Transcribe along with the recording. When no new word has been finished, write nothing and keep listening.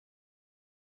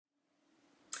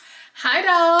Hi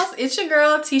dolls, it's your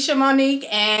girl Teshiamonique,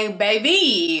 and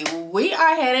baby, we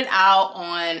are headed out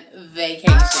on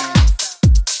vacation.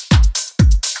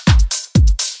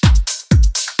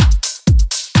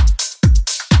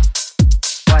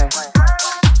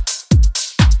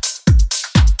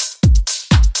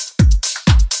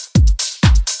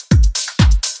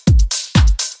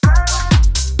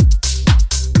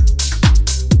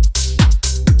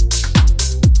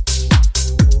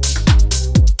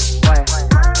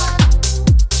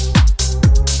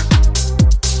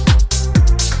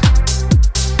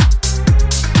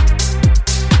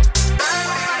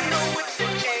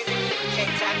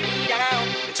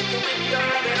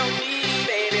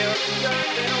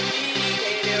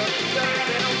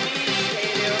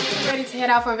 Head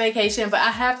out for vacation, but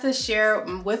I have to share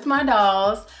with my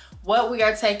dolls what we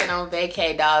are taking on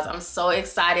vacay, dolls. I'm so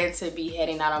excited to be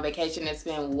heading out on vacation. It's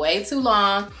been way too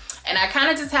long, and I kind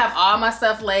of just have all my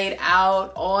stuff laid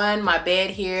out on my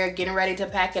bed here, getting ready to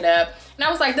pack it up. And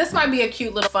I was like, this might be a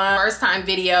cute little fun first time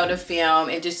video to film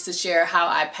and just to share how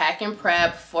I pack and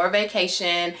prep for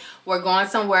vacation. We're going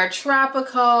somewhere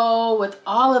tropical with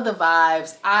all of the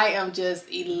vibes. I am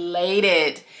just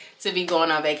elated to be going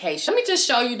on vacation. Let me just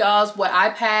show you dolls what I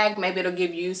packed. Maybe it'll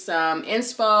give you some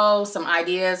inspo, some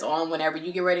ideas on whenever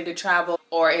you get ready to travel,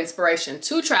 or inspiration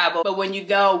to travel. But when you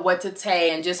go, what to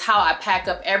take, and just how I pack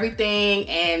up everything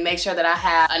and make sure that I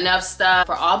have enough stuff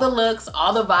for all the looks,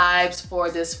 all the vibes for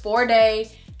this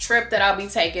 4-day trip that I'll be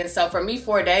taking. So for me,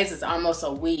 4 days is almost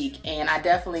a week, and I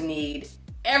definitely need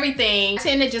everything. I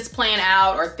tend to just plan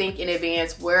out or think in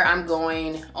advance where I'm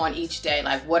going on each day.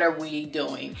 Like, what are we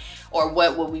doing? Or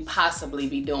what would we possibly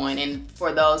be doing? And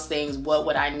for those things, what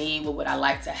would I need? What would I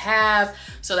like to have?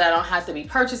 So that I don't have to be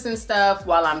purchasing stuff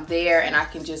while I'm there, and I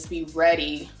can just be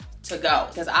ready to go.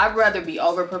 Because I'd rather be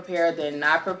over prepared than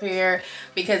not prepared,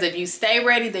 because if you stay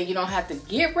ready, then you don't have to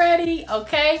get ready,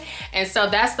 okay? And so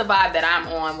that's the vibe that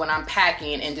I'm on when I'm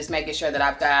packing, and just making sure that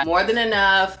I've got more than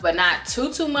enough, but not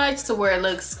too much to where it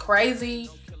looks crazy.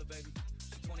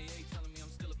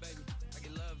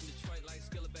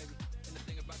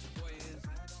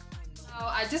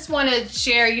 I just want to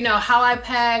share, you know, how I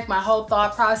pack, my whole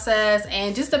thought process,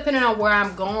 and just depending on where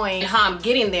I'm going, how I'm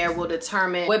getting there will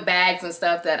determine what bags and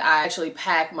stuff that I actually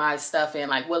pack my stuff in,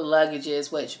 like what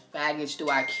luggages, which baggage do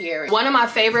I carry. One of my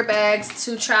favorite bags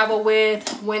to travel with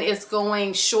when it's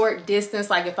going short distance,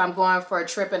 like if I'm going for a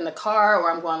trip in the car,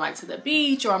 or I'm going like to the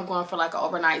beach, or I'm going for like an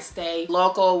overnight stay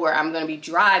local where I'm going to be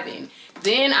driving,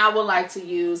 then I would like to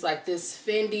use like this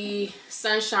Fendi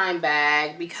Sunshine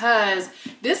bag, because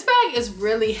this bag is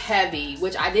really heavy,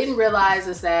 which I didn't realize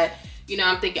is that, you know,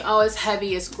 I'm thinking, oh, it's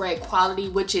heavy, it's great quality,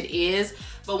 which it is.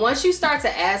 But once you start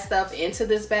to add stuff into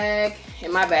this bag,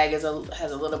 and my bag has a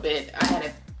little bit, I had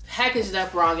it packaged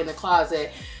up wrong in the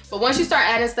closet. But once you start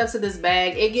adding stuff to this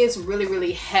bag, it gets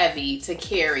really heavy to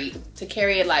carry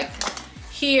it like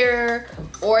here,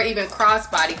 or even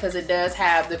crossbody, because it does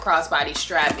have the crossbody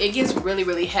strap. It gets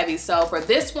really heavy. So for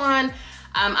this one,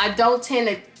 I don't tend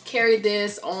to carry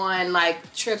this on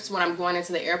like trips when I'm going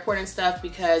into the airport and stuff,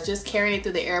 because just carrying it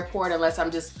through the airport, unless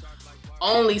I'm just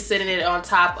only sitting it on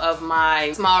top of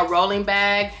my small rolling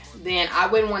bag, then I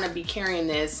wouldn't want to be carrying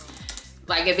this.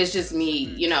 Like if it's just me,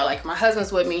 you know, like my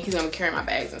husband's with me, he's gonna carry my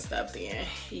bags and stuff, then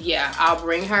yeah, I'll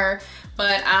bring her.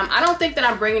 But I don't think that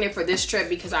I'm bringing it for this trip,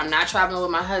 because I'm not traveling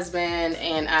with my husband,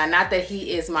 and not that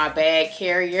he is my bag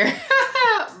carrier,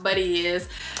 but he is.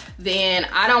 Then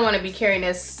I don't want to be carrying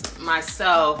this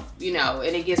myself, you know,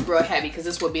 and it gets real heavy, because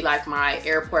this would be like my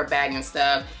airport bag and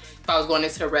stuff. If I was going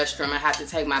into the restroom, I have to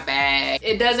take my bag.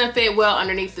 It doesn't fit well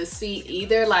underneath the seat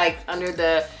either, like under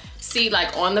the seat,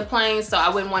 like on the plane. So I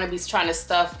wouldn't want to be trying to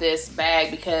stuff this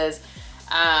bag, because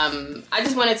I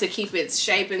just wanted to keep its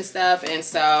shape and stuff. And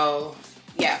so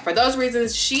yeah, for those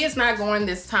reasons, she is not going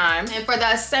this time. And for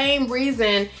that same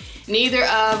reason, neither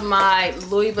of my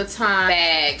Louis Vuitton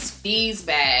bags, these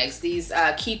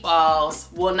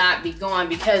Keepalls, will not be going,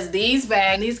 because these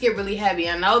get really heavy.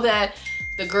 I know that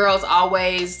the girls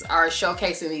always are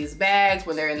showcasing these bags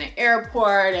when they're in the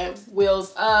airport and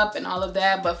wheels up and all of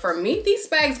that. But for me, these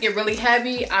bags get really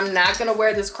heavy. I'm not gonna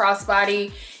wear this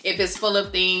crossbody if it's full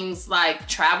of things like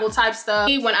travel type stuff.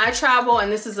 When I travel,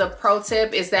 and this is a pro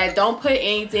tip, is that don't put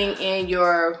anything in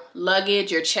your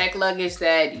luggage, your check luggage,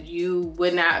 that you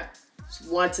would not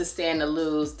want to stand to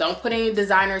lose. Don't put any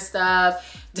designer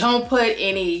stuff. Don't put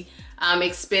any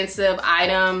expensive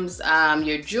items,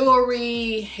 your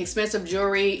jewelry, expensive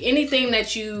jewelry, anything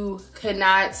that you could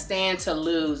not stand to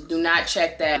lose. Do not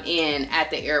check that in at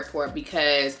the airport,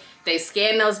 because They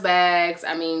scan those bags.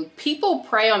 I mean, people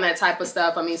prey on that type of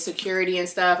stuff. I mean, security and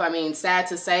stuff. I mean, sad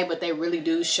to say, but they really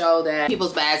do show that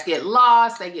people's bags get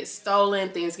lost, they get stolen,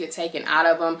 things get taken out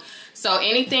of them. So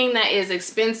anything that is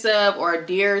expensive or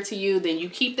dear to you, then you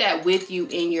keep that with you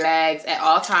in your bags at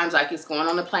all times. Like it's going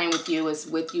on the plane with you, it's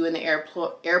with you in the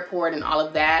airport and all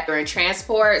of that, or in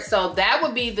transport. So that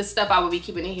would be the stuff I would be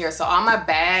keeping in here. So all my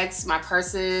bags, my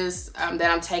purses that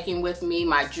I'm taking with me,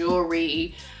 my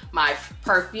jewelry, my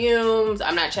perfumes.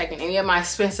 I'm not checking any of my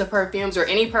expensive perfumes or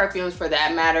any perfumes for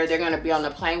that matter. They're gonna be on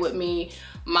the plane with me.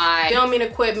 My filming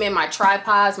equipment, my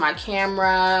tripods, my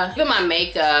camera, even my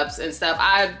makeups and stuff.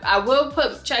 I will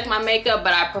check my makeup,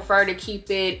 but I prefer to keep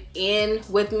it in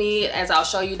with me. As I'll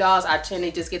show you dolls, I tend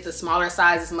to just get the smaller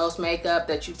sizes. Most makeup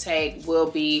that you take will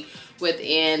be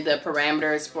within the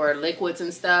parameters for liquids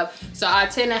and stuff. So I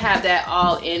tend to have that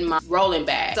all in my rolling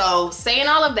bag. So saying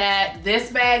all of that, this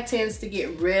bag tends to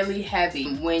get really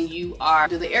heavy when you are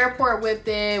to the airport with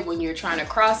it, when you're trying to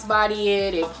crossbody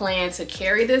it and plan to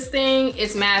carry this thing.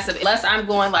 It's massive. Unless I'm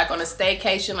going like on a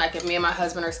staycation, like if me and my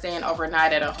husband are staying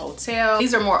overnight at a hotel.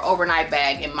 These are more overnight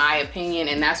bag in my opinion,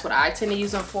 and that's what I tend to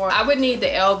use them for. I would need the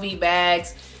LV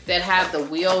bags that have the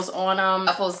wheels on them,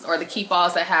 or the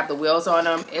Keepalls that have the wheels on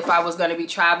them. If I was gonna be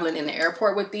traveling in the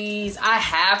airport with these, I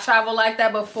have traveled like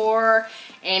that before,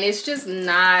 and it's just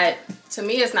not, to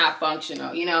me, it's not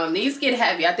functional, you know. And these get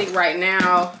heavy. I think right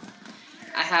now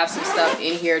I have some stuff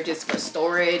in here just for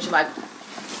storage, like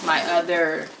my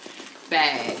other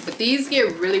bag. But these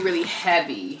get really, really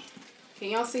heavy.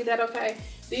 Can y'all see that okay?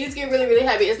 These get really, really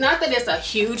heavy. It's not that it's a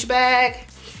huge bag,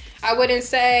 I wouldn't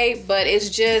say, but it's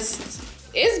just,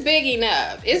 it's big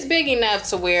enough. It's big enough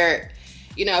to where,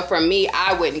 you know, for me,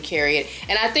 I wouldn't carry it.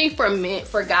 And I think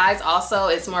for guys also,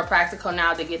 it's more practical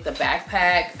now to get the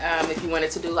backpack. If you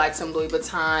wanted to do like some Louis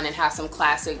Vuitton and have some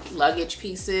classic luggage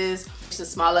pieces. Just a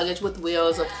small luggage with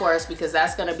wheels, of course, because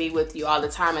that's gonna be with you all the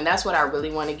time. And that's what I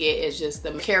really wanna get, is just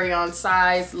the carry-on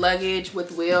size luggage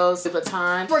with wheels, Louis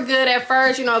Vuitton. We're good at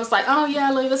first, you know, it was like, oh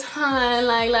yeah, Louis Vuitton,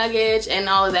 like luggage and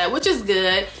all of that, which is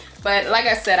good. But like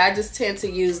I said, I just tend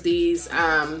to use these.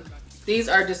 These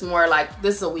are just more like,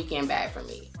 this is a weekend bag for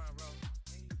me.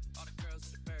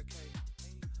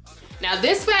 Now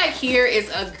this bag here is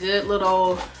a good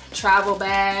little travel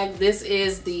bag. This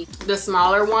is the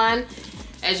smaller one.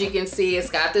 As you can see, it's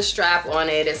got the strap on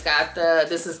it. It's got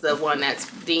this is the one that's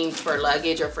deemed for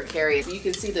luggage or for carry. You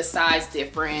can see the size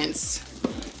difference.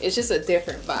 It's just a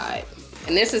different vibe.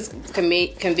 And this is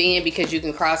convenient because you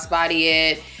can crossbody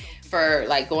it for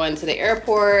like going to the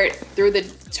airport, through the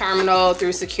terminal,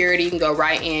 through security. You can go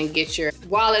right in, get your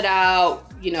wallet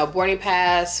out, you know, boarding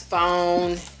pass,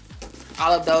 phone,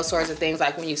 all of those sorts of things.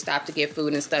 Like when you stop to get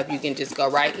food and stuff, you can just go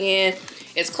right in.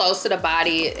 It's close to the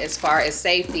body as far as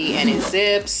safety, and it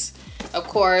zips, of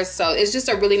course. So it's just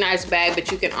a really nice bag, but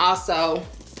you can also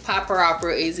pop her off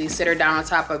real easy, sit her down on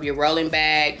top of your rolling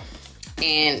bag,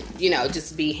 and, you know,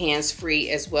 just be hands-free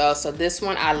as well. So this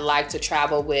one I like to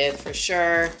travel with for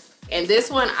sure. And this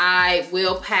one I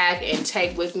will pack and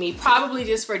take with me, probably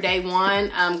just for day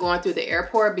one, going through the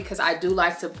airport, because I do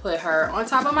like to put her on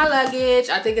top of my luggage.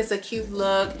 I think it's a cute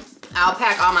look. I'll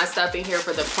pack all my stuff in here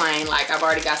for the plane. Like I've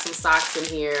already got some socks in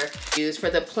here used for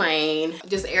the plane.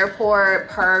 Just airport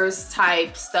purse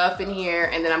type stuff in here.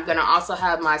 And then I'm gonna also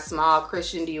have my small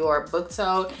Christian Dior book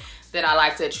tote that I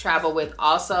like to travel with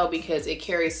also, because it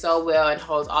carries so well and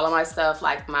holds all of my stuff,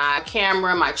 like my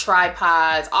camera, my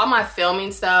tripods, all my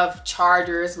filming stuff,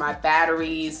 chargers, my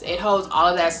batteries. It holds all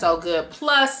of that so good.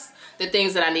 Plus the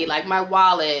things that I need, like my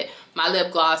wallet, my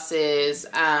lip glosses,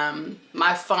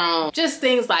 my phone, just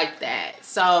things like that.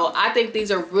 So I think these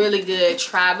are really good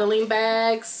traveling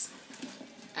bags.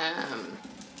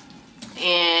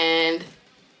 And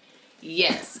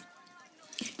yes.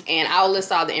 And I'll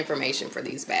list all the information for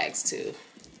these bags too.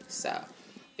 So,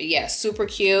 but yeah, super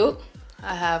cute.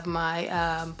 I have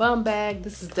my bum bag.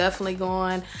 This is definitely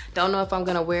going. Don't know if I'm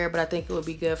gonna wear it, but I think it would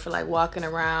be good for like walking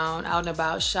around, out and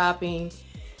about, shopping.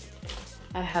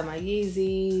 I have my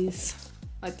Yeezys,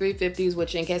 my 350s,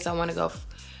 which in case I wanna go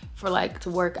for like to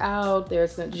work out.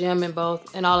 There's a gym in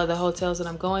all of the hotels that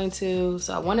I'm going to.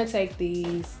 So I wanna take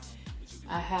these.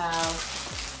 I have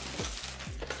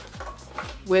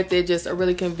with it just a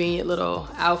really convenient little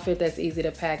outfit that's easy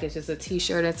to pack. It's just a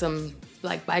t-shirt and some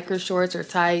like biker shorts or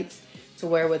tights to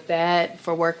wear with that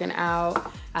for working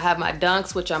out. I have my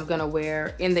Dunks, which I'm gonna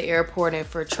wear in the airport, and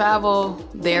for travel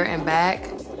there and back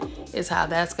is how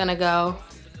that's gonna go.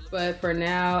 But for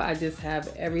now, I just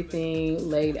have everything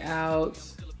laid out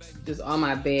just on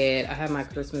my bed. I have my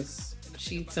Christmas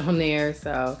sheets on there,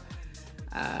 so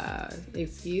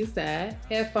excuse that,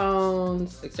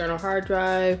 headphones, external hard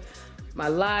drive, my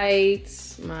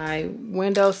lights, my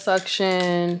window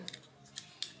suction.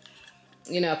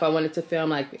 You know, if I wanted to film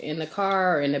like in the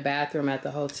car or in the bathroom at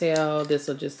the hotel, this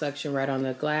will just suction right on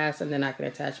the glass, and then I can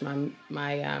attach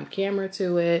my camera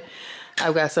to it.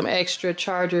 I've got some extra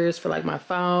chargers for like my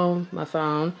phone.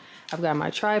 I've got my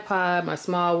tripod, my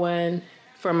small one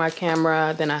for my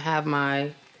camera. Then I have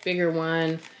my bigger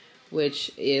one,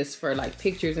 which is for like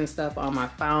pictures and stuff on my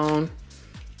phone.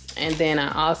 And then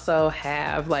I also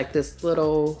have like this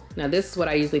little, now this is what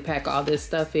I usually pack all this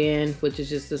stuff in, which is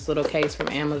just this little case from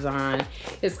Amazon.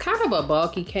 It's kind of a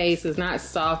bulky case. It's not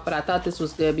soft, but I thought this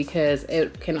was good because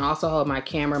it can also hold my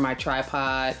camera, my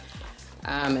tripod,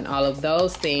 and all of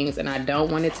those things. And I don't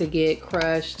want it to get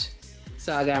crushed.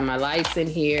 So I got my lights in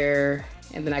here,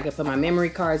 and then I can put my memory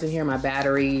cards in here, my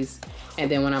batteries.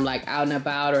 And then when I'm like out and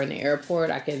about or in the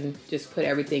airport, I can just put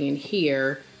everything in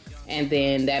here. And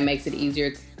then that makes it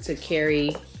easier to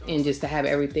carry and just to have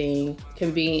everything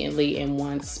conveniently in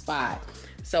one spot.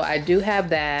 So I do have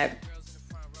that.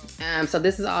 So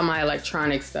this is all my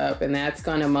electronic stuff, and that's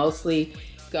gonna mostly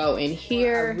go in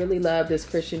here. I really love this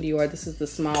Christian Dior. This is the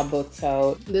small book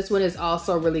tote. This one is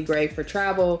also really great for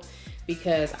travel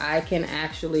because I can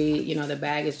actually, you know, the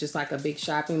bag is just like a big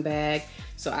shopping bag.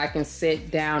 So I can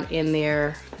sit down in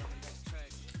there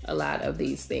a lot of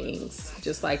these things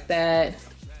just like that,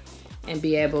 and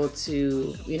be able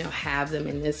to, you know, have them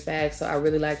in this bag. So I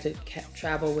really like to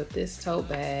travel with this tote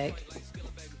bag,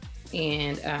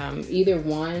 and either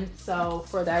one. So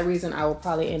for that reason, I will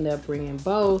probably end up bringing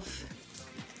both,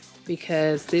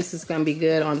 because this is gonna be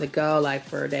good on the go, like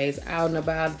for days out and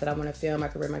about that I wanna film. I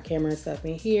can bring my camera and stuff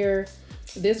in here.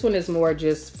 This one is more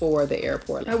just for the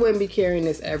airport. I wouldn't be carrying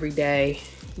this every day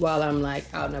while I'm like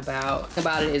out and about.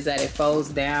 About it is that it folds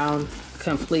down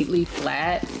completely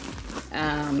flat.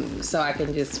 So I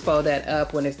can just fold that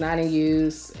up when it's not in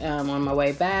use on my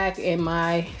way back in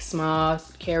my small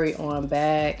carry-on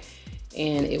bag,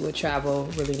 and it would travel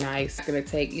really nice. I'm gonna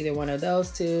take either one of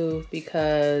those two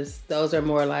because those are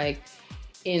more like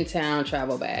in-town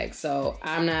travel bags. So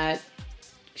I'm not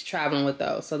traveling with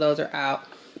those. So those are out.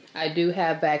 I do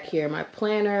have back here my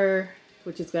planner,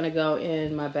 which is gonna go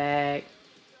in my bag.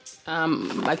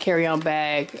 My carry-on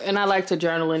bag, and I like to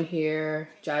journal in here,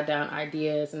 jot down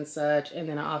ideas and such. And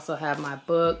then I also have my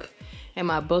book and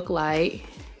my book light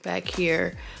back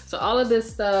here. So all of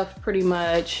this stuff pretty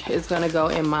much is gonna go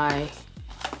in my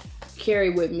carry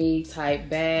with me type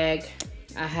bag.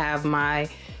 I have my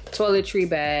toiletry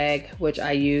bag, which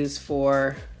I use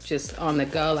for just on the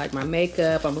go, like my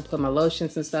makeup. I'm gonna put my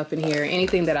lotions and stuff in here,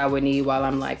 anything that I would need while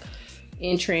I'm like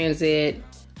in transit.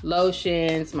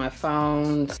 Lotions, my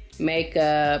phones,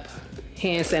 makeup,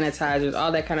 hand sanitizers,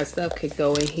 all that kind of stuff could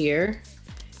go in here.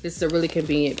 This is a really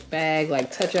convenient bag,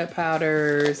 like touch-up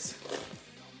powders.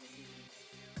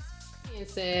 Being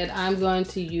said, I'm going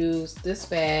to use this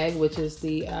bag, which is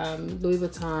the Louis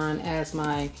Vuitton, as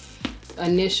my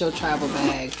initial travel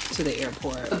bag to the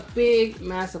airport. A big,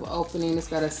 massive opening. It's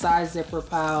got a side zipper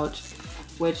pouch,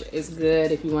 which is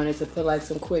good if you wanted to put like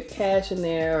some quick cash in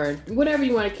there or whatever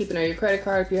you want to keep in there, your credit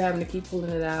card if you're having to keep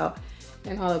pulling it out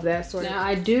and all of that sort of. Now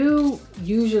I do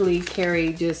usually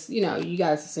carry just, you know, you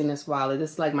guys have seen this wallet.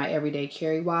 This is like my everyday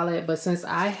carry wallet, but since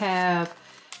I have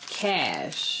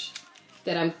cash,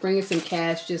 that I'm bringing some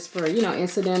cash just for, you know,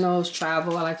 incidentals,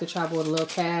 travel. I like to travel with a little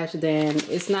cash, then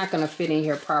it's not gonna fit in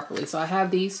here properly. So I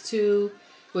have these two,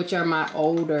 which are my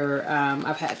older,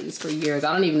 I've had these for years.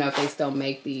 I don't even know if they still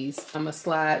make these. I'm a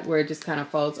slide where it just kind of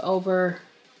folds over,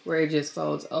 and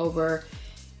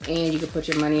you can put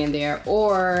your money in there.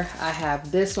 Or I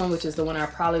have this one, which is the one I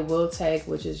probably will take,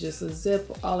 which is just a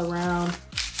zip all around.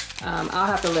 I'll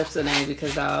have to lift the name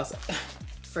because dolls,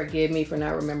 forgive me for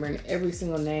not remembering every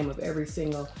single name of every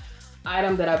single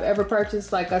item that I've ever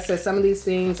purchased. Like I said, some of these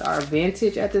things are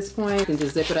vintage at this point. You can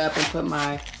just zip it up and put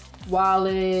my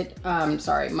wallet,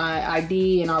 my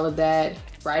ID and all of that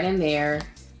right in there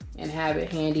and have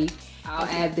it handy. I'll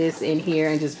add this in here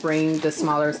and just bring the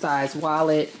smaller size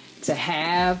wallet to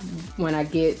have when I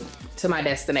get to my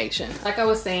destination. Like I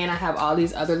was saying, I have all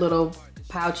these other little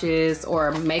pouches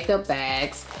or makeup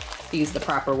bags. These are the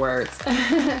proper words.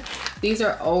 These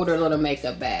are older little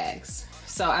makeup bags.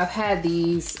 So I've had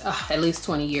these at least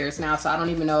 20 years now, so I don't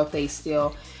even know if they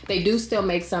do still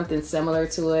make something similar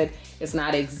to it. It's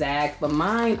not exact, but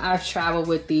mine, I've traveled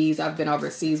with these. I've been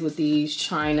overseas with these,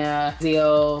 China,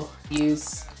 Brazil,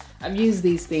 I've used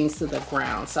these things to the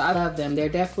ground. So I love them. They're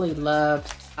definitely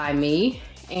loved by me.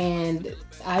 And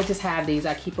I just have these.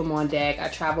 I keep them on deck. I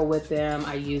travel with them.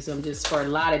 I use them just for a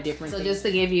lot of different things. So just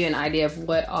to give you an idea of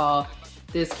what all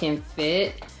this can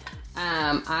fit.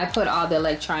 I put all the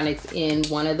electronics in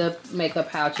one of the makeup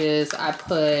pouches. I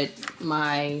put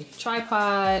my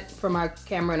tripod for my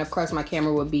camera, and of course my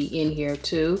camera would be in here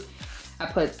too. I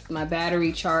put my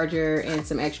battery charger and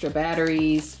some extra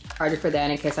batteries. Charger for that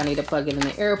in case I need to plug it in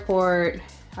the airport.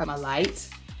 I have my lights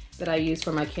that I use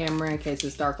for my camera in case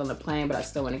it's dark on the plane, but I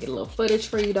still want to get a little footage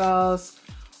for you dolls.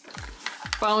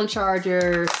 Phone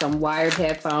charger, some wired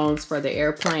headphones for the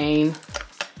airplane,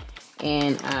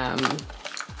 and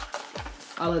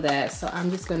all of that. So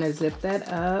I'm just gonna zip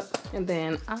that up, and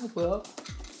then I will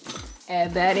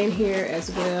add that in here as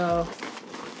well.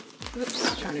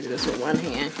 Oops, trying to do this with one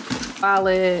hand.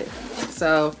 Wallet.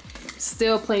 So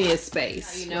still plenty of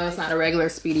space. You know it's not a regular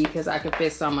Speedy because I can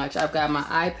fit so much. I've got my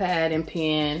iPad and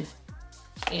pen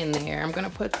in there. I'm gonna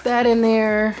put that in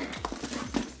there.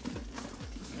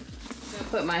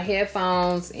 Put my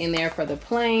headphones in there for the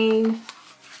plane.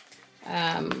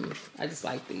 I just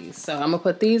like these. So I'm gonna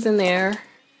put these in there.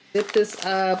 Zip this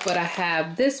up, but I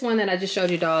have this one that I just showed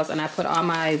you dolls, and I put all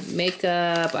my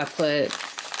makeup. I put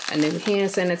a new hand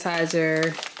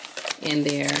sanitizer in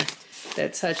there.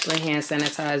 That Touchland hand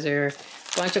sanitizer.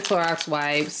 Bunch of Clorox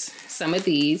wipes. Some of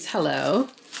these, hello.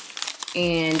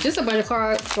 And just a bunch of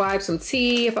Clorox wipes, some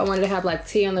tea if I wanted to have like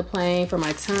tea on the plane for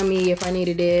my tummy if I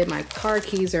needed it. My car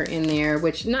keys are in there,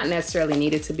 which not necessarily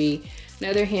needed to be.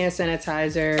 Another hand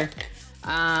sanitizer.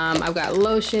 I've got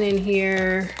lotion in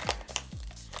here,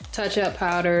 touch-up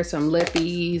powder, some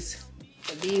lippies.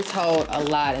 These hold a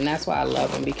lot, and that's why I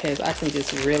love them, because I can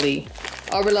just really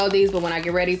overload these, but when I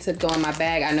get ready to go in my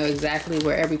bag, I know exactly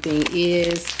where everything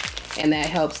is, and that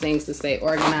helps things to stay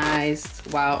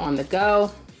organized while on the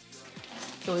go.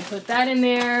 So we put that in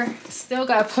there. Still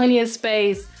got plenty of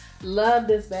space. Love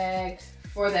this bag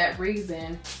for that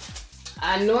reason.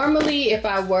 I normally, if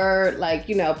I were like,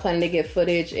 you know, planning to get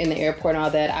footage in the airport and all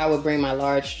that, I would bring my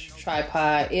large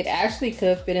tripod. It actually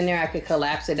could fit in there. I could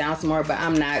collapse it down some more, but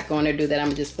I'm not going to do that. I'm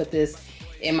gonna just put this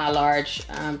in my large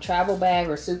travel bag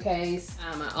or suitcase.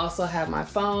 I also have my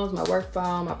phones, my work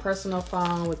phone, my personal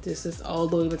phone with this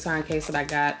old Louis Vuitton case that I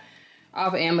got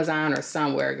off of Amazon or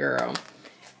somewhere, girl.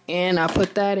 And I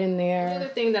put that in there. The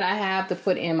other thing that I have to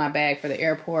put in my bag for the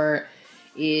airport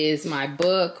is my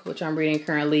book, which I'm reading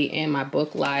currently, and my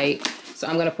book light. So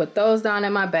I'm gonna put those down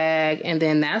in my bag, and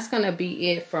then that's gonna be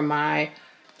it for my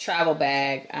travel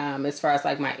bag. As far as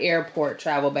like my airport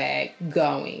travel bag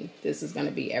going, this is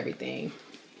gonna be everything.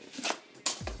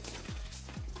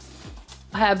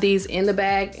 I have these in the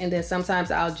bag, and then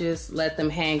sometimes I'll just let them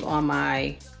hang on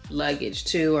my luggage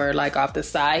too, or like off the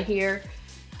side here.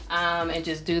 And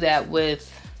just do that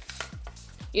with,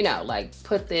 you know, like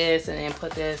put this and then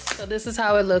put this. So this is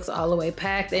how it looks all the way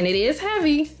packed, and it is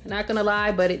heavy, not gonna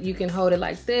lie, but you can hold it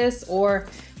like this, or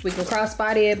we can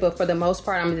crossbody it, but for the most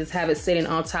part, I'm gonna just have it sitting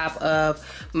on top of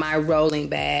my rolling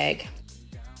bag.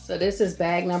 So this is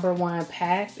bag number 1,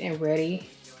 packed and ready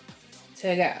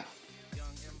to go.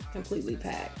 Completely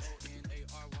packed.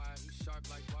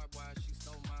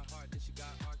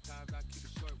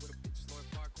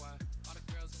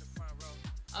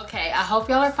 Okay, I hope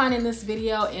y'all are finding this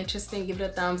video interesting. Give it a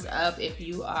thumbs up if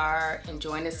you are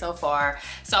enjoying it so far.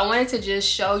 So I wanted to just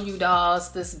show you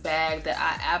dolls this bag that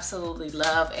I absolutely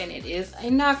love, and it is a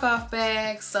knockoff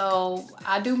bag, so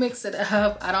I do mix it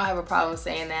up. I don't have a problem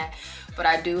saying that, but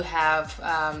I do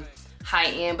have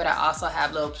high-end, but I also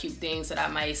have little cute things that I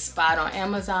may spot on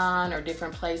Amazon or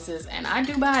different places, and I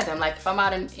do buy them. Like if I'm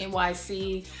out in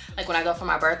NYC, like when I go for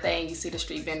my birthday and you see the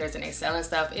street vendors and they selling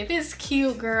stuff, if it's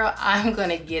cute, girl, I'm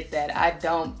gonna get that. I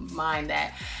don't mind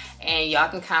that, and y'all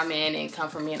can comment and come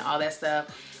for me and all that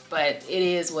stuff, but it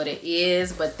is what it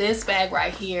is. But this bag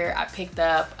right here, I picked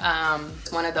up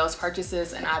one of those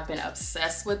purchases, and I've been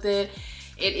obsessed with it.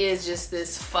 It is just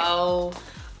this faux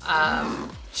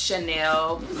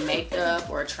Chanel makeup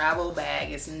or travel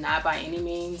bag. It's not by any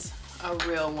means a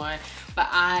real one, but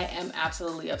I am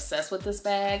absolutely obsessed with this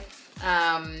bag.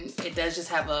 It does just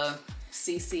have a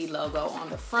CC logo on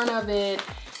the front of it.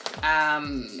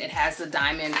 It has the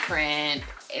diamond print.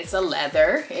 It's a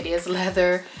leather. It is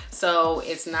leather, so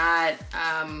it's not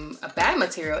a bad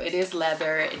material. It is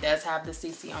leather. It does have the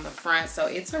CC on the front, so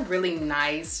it's a really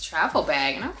nice travel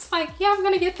bag. And I was like, yeah, I'm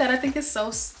gonna get that. I think it's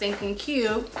so stinking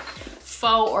cute,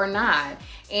 faux or not.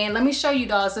 And let me show you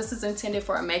dolls, this is intended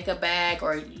for a makeup bag,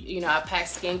 or you know, I pack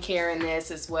skincare in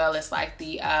this as well. It's like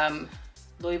the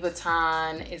Louis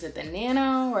Vuitton, is it the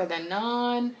Nano or the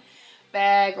Non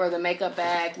bag, or the makeup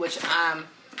bag, which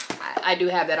I do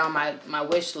have that on my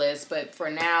wish list, but for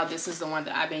now this is the one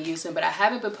that I've been using. But I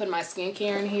haven't been putting my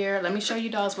skincare in here. Let me show you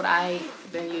dolls what I've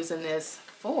been using this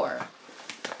for.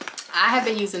 I have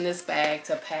been using this bag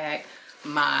to pack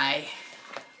my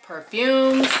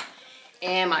perfumes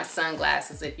and my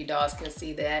sunglasses, if you dolls can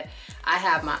see that. I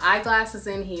have my eyeglasses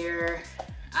in here.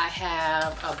 I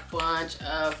have a bunch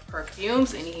of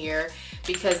perfumes in here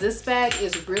because this bag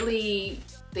is really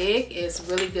thick. It's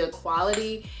really good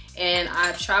quality, and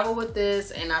I've traveled with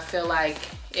this and I feel like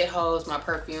it holds my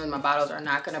perfume. My bottles are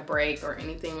not gonna break or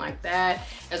anything like that,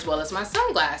 as well as my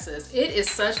sunglasses. It is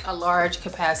such a large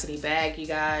capacity bag, you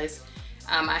guys.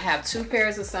 I have 2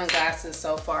 pairs of sunglasses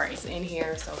so far. It's in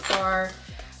here so far.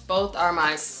 Both are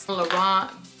my Saint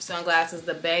Laurent sunglasses,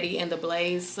 the Betty and the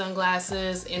Blaze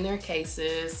sunglasses, in their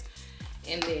cases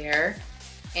in there.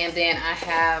 And then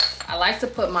I like to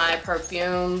put my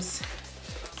perfumes,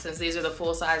 since these are the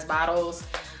full-size bottles,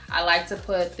 I like to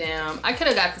put them, I could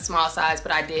have got the small size,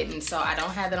 but I didn't, so I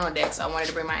don't have that on deck, so I wanted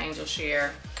to bring my Angel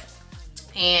Share.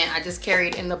 And I just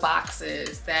carried in the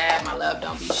boxes that my love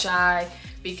don't be shy,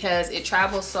 because it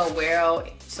travels so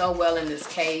well in this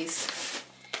case.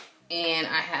 And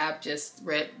I have just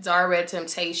Zara Red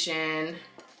Temptation.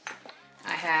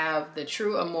 I have the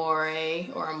True Amore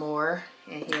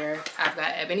in here. I've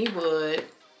got Ebony Wood,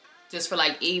 just for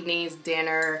like evenings,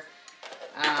 dinner,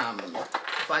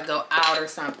 if I go out or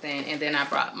something. And then I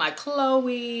brought my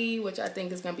Chloe, which I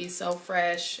think is gonna be so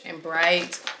fresh and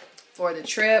bright for the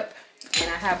trip. And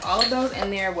I have all of those in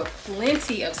there with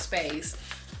plenty of space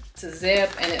to zip.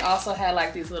 And it also had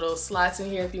like these little slots in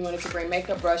here if you wanted to bring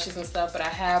makeup brushes and stuff, but I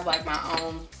have like my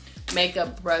own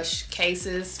makeup brush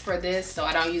cases for this, so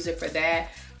I don't use it for that.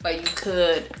 But you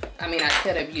could, I mean, I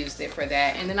could have used it for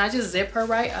that. And then I just zip her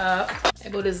right up.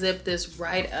 Able to zip this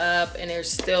right up, and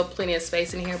there's still plenty of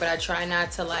space in here, but I try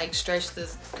not to like stretch the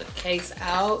case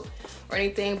out or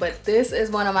anything. But this is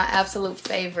one of my absolute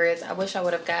favorites. I wish I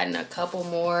would have gotten a couple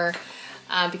more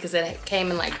because it came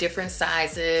in like different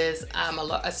sizes,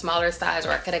 a smaller size,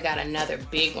 or I could have got another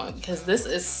big one, because this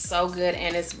is so good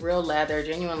and it's real leather,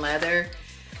 genuine leather.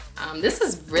 This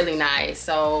is really nice,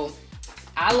 so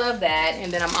I love that. And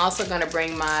then I'm also gonna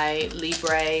bring my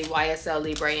Libre, YSL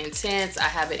Libre Intense. I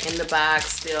have it in the box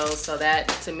still, so that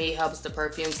to me helps the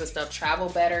perfumes and stuff travel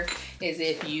better, is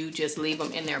if you just leave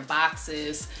them in their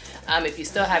boxes. If you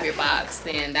still have your box,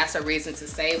 then that's a reason to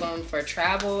save them for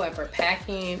travel and for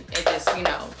packing. It just, you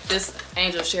know, this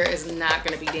Angel Share is not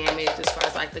gonna be damaged as far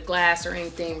as like the glass or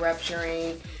anything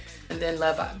rupturing. And then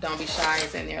Love Don't Be Shy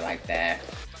is in there like that.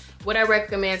 Would I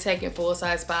recommend taking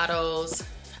full-size bottles?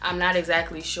 I'm not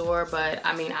exactly sure, but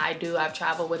I mean, I do. I've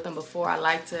traveled with them before. I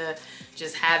like to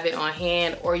just have it on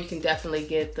hand, or you can definitely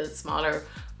get the smaller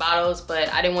bottles,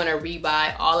 but I didn't want to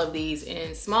rebuy all of these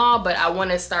in small, but I want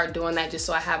to start doing that just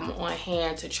so I have them on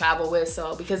hand to travel with.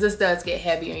 So, because this does get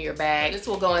heavy in your bag. This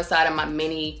will go inside of my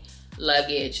mini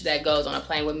luggage that goes on a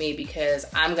plane with me, because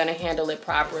I'm going to handle it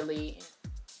properly.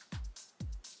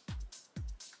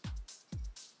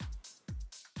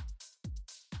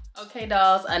 Okay,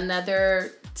 dolls,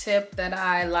 another tip that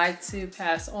I like to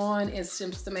pass on is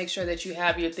just to make sure that you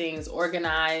have your things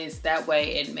organized. That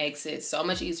way it makes it so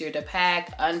much easier to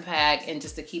pack, unpack, and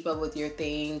just to keep up with your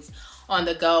things on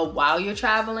the go while you're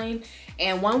traveling.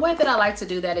 And one way that I like to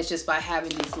do that is just by having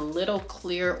these little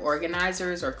clear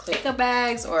organizers, or makeup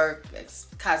bags, or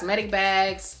cosmetic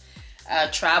bags,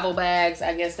 travel bags,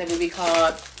 I guess they would be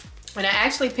called. And I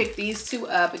actually picked these 2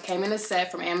 up. It came in a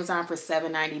set from Amazon for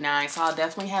 $7.99, so I'll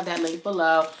definitely have that link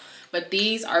below. But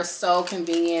these are so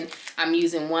convenient. I'm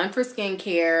using one for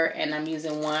skincare, and I'm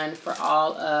using one for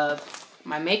all of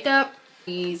my makeup.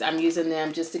 These, I'm using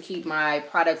them just to keep my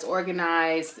products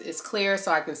organized. It's clear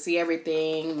so I can see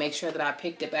everything, make sure that I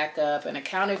picked it back up and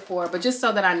accounted for, but just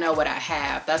so that I know what I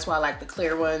have. That's why I like the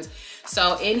clear ones.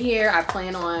 So in here, I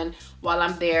plan on, while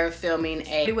I'm there, filming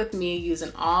a with me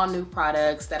using all new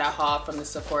products that I hauled from the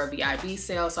Sephora VIP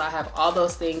sale. So I have all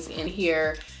those things in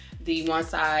here. The One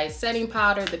Size setting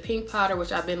powder, the pink powder,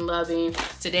 which I've been loving.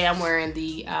 Today I'm wearing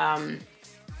the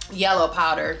yellow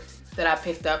powder that I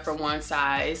picked up for One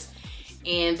Size.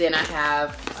 And then I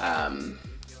have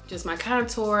just my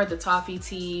contour, the toffee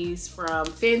teas from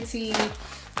Fenty.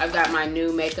 I've got my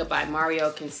new Makeup by Mario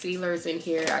concealers in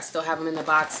here. I still have them in the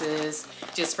boxes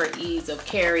just for ease of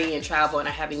carry and travel, and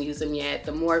I haven't used them yet.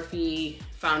 The Morphe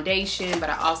foundation, but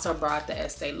I also brought the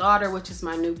Estee Lauder, which is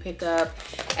my new pickup,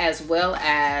 as well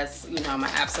as, you know, my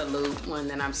absolute one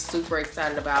that I'm super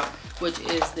excited about, which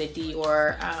is the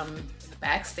Dior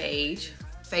Backstage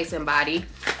Face and Body.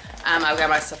 I've got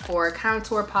my Sephora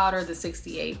contour powder, the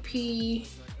 68P.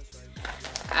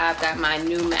 I've got my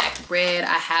new MAC red.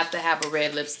 I have to have a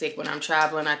red lipstick when I'm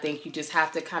traveling. I think you just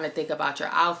have to kind of think about your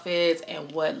outfits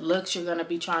and what looks you're gonna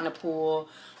be trying to pull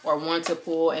or want to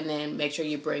pull, and then make sure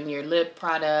you bring your lip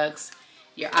products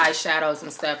your eyeshadows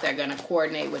and stuff that are gonna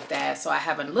coordinate with that. So I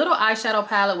have a little eyeshadow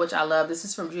palette, which I love. This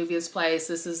is from Juvia's Place.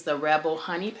 This is the Rebel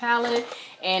Honey palette,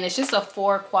 and it's just a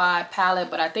 4 quad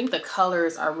palette, but I think the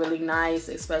colors are really nice,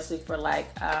 especially for like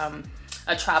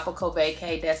a tropical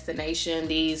vacay destination.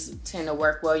 These tend to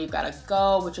work well. You've got a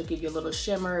gold, which will give you a little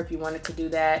shimmer if you wanted to do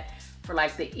that for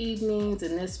like the evenings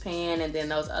in this pan, and then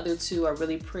those other two are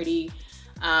really pretty.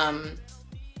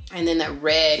 And then that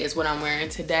red is what I'm wearing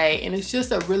today, and it's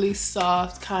just a really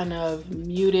soft kind of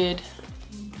muted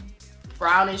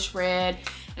brownish red,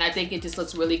 and I think it just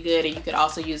looks really good, and you could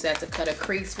also use that to cut a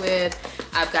crease with.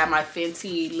 I've got my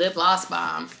Fenty lip gloss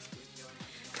bomb.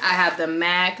 I have the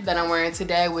MAC that I'm wearing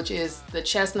today, which is the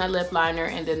chestnut lip liner,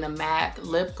 and then the MAC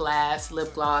lip gloss.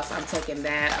 I'm taking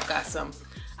that. I've got some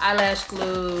eyelash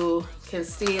glue,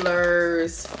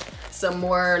 concealers, some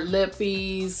more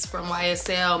lippies from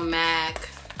YSL, MAC,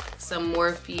 some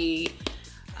Morphe,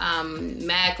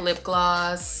 MAC lip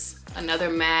gloss, another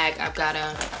MAC. I've got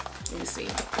a, let me see,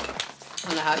 I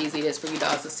don't know how easy it is for you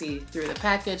guys to see through the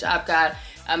package. I've got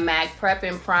a MAC Prep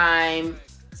and Prime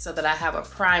so that I have a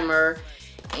primer.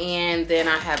 And then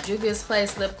I have Juvia's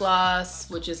Place lip gloss,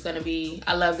 which is gonna be,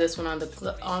 I love this one on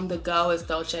the go. It's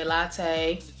Dolce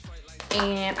Latte.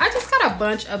 And I just got a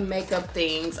bunch of makeup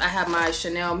things. I have my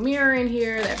Chanel mirror in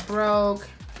here that broke.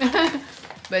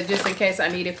 But just in case I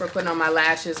need it for putting on my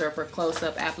lashes or for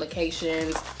close-up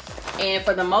applications. And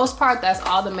for the most part, that's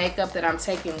all the makeup that I'm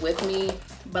taking with me.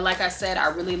 But like I said, I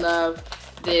really love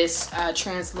this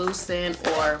translucent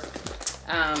or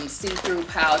see-through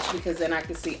pouch, because then I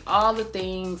can see all the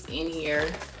things in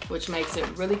here, which makes it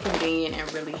really convenient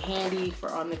and really handy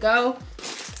for on the go.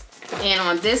 And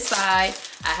on this side,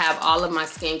 I have all of my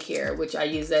skincare, which I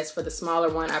use as for the smaller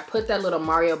one. I put that little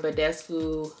Mario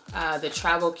Badescu, the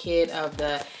travel kit of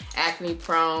the acne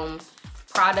prone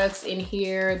products in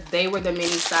here. They were the mini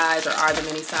size, or are the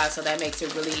mini size, so that makes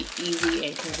it really easy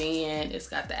and convenient. It's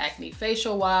got the acne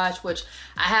facial wash, which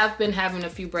I have been having a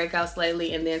few breakouts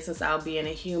lately, and then since I'll be in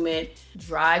a humid,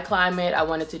 dry climate, I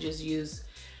wanted to just use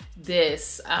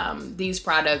this, these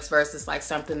products versus like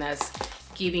something that's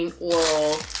giving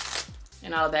oil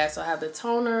and all that. So I have the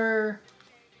toner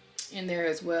in there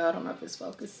as well. I don't know if it's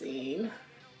focusing.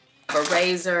 A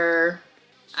razor.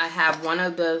 I have one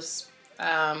of the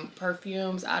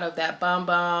perfumes out of that Bum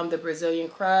Bum, the Brazilian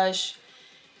Crush.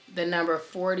 The number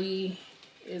 40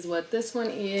 is what this one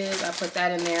is. I put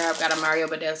that in there. I've got a Mario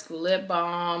Badescu lip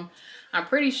balm. I'm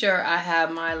pretty sure I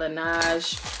have my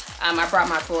Laneige. I brought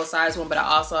my full size one, but I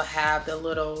also have the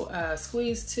little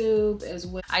squeeze tube as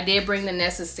well. I did bring the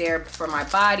necessaire for my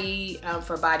body,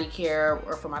 for body care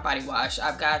or for my body wash.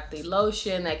 I've got the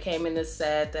lotion that came in this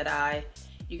set that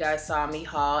you guys saw me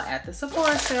haul at the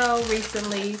Sephora sale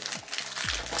recently.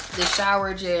 The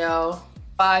shower gel.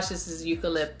 Wash, this is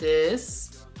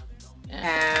eucalyptus. I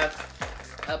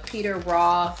have a Peter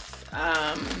Roth,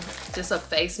 just a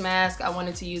face mask. I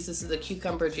wanted to use this as a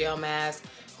cucumber gel mask.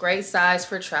 Great size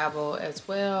for travel as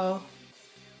well.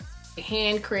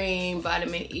 Hand cream,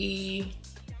 vitamin E.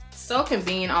 So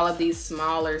convenient, all of these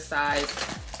smaller size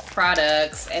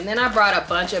products. And then I brought a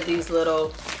bunch of these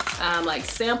little like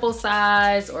sample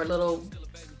size or little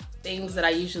things that I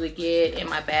usually get in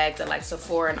my bags at like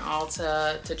Sephora and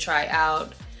Ulta to try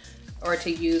out or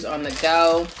to use on the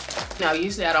go. Now,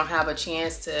 usually I don't have a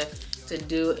chance to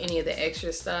do any of the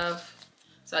extra stuff.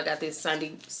 So I got these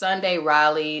Sunday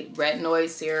Riley retinoid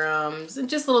serums and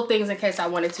just little things in case I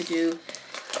wanted to do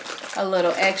a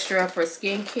little extra for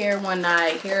skincare one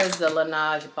night. Here is the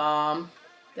Laneige balm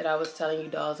that I was telling you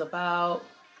dolls about.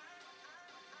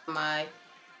 My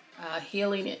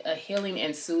healing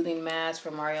and soothing mask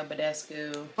from Mario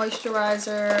Badescu.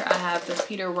 Moisturizer, I have the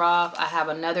Peter Roth. I have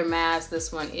another mask.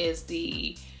 This one is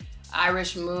the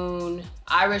Irish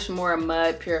Moor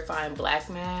Mud Purifying Black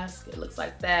Mask. It looks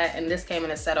like that. And this came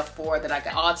in a set of 4 that I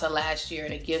got Ulta last year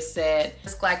in a gift set.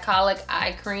 This glycolic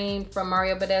eye cream from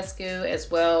Mario Badescu as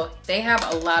well. They have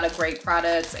a lot of great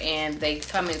products, and they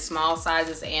come in small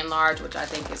sizes and large, which I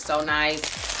think is so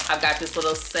nice. I've got this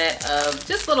little set of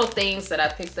just little things that I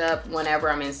picked up whenever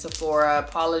I'm in Sephora.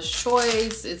 Paula's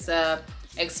Choice, it's a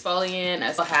exfoliant.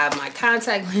 I still have my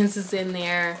contact lenses in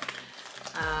there.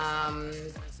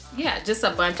 Yeah, just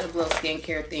a bunch of little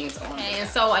skincare things on there. And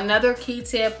so another key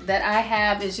tip that I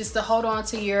have is just to hold on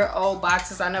to your old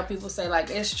boxes. I know people say like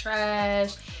it's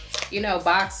trash, you know,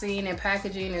 boxing and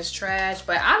packaging is trash,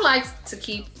 but I like to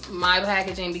keep my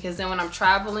packaging because then when I'm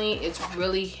traveling, it's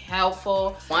really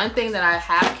helpful. One thing that I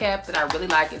have kept that I really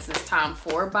like is this Tom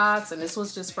Ford box, and this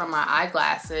was just from my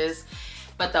eyeglasses.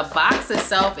 But the box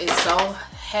itself is so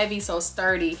heavy, so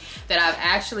sturdy that I've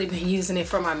actually been using it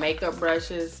for my makeup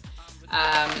brushes.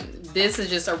 this is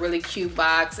just a really cute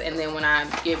box, and then when I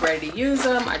get ready to use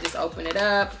them, I just open it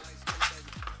up,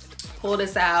 pull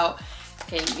this out,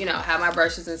 and you know, have my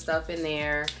brushes and stuff in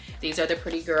there. These are the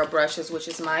Pretty Girl brushes, which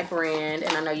is my brand,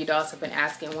 and I know you dolls have been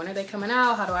asking, when are they coming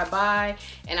out? How do I buy?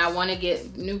 And I want to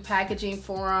get new packaging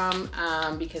for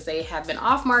them because they have been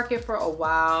off market for a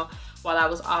while I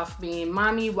was off being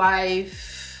mommy,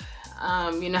 wife,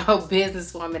 you know,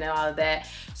 businesswoman and all of that.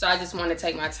 So I just want to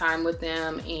take my time with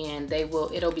them, and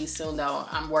it'll be soon though.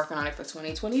 I'm working on it for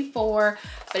 2024,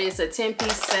 but it's a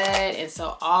 10-piece set, and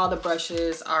so all the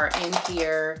brushes are in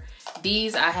here.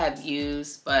 These I have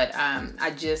used, but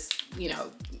I just, you know,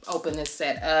 opened this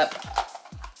set up.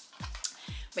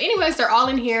 But anyways, they're all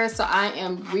in here, so I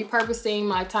am repurposing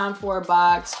my Time for a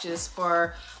box just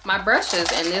for my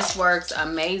brushes, and this works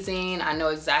amazing. I know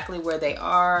exactly where they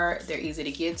are. They're easy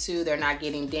to get to. They're not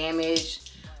getting damaged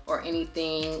or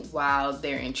anything while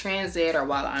they're in transit or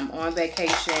while I'm on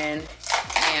vacation.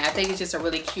 And I think it's just a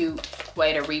really cute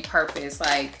way to repurpose,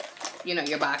 like, you know,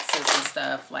 your boxes and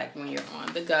stuff, like when you're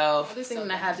on the go. This thing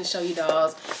that I have to show you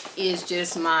dolls is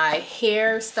just my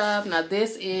hair stuff. Now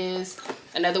this is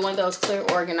another one of those clear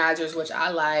organizers, which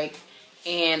I like.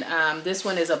 And this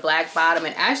one is a black bottom.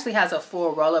 It actually has a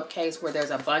full roll-up case where there's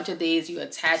a bunch of these. You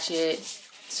attach it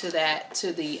to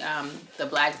the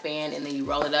black band, and then you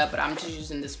roll it up, but I'm just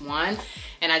using this one,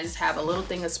 and I just have a little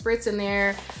thing of spritz in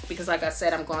there because, like I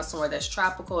said, I'm going somewhere that's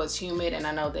tropical, it's humid, and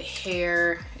I know the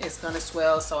hair is gonna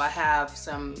swell, so I have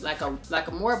some like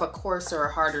a more of a coarser or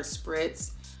harder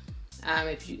spritz.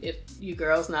 If you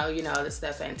girls know, you know, this is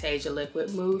the Fantasia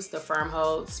liquid mousse, the firm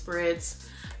hold spritz.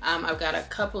 I've got a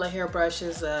couple of hair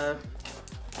brushes, a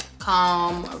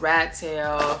comb, a rat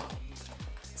tail,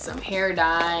 some hair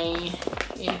dye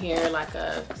in here, like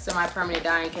a semi-permanent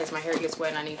dye in case my hair gets wet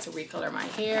and I need to recolor my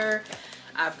hair.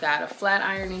 I've got a flat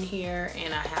iron in here,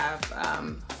 and I have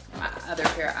my other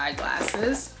pair of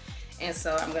eyeglasses. And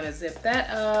so I'm gonna zip that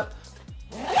up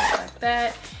like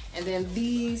that. And then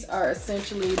these are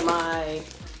essentially my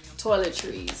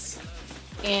toiletries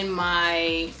in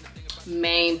my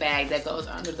main bag that goes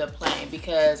under the plane,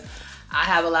 because I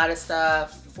have a lot of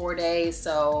stuff, 4 days,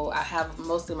 so I have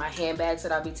mostly my handbags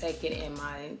that I'll be taking in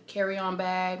my carry-on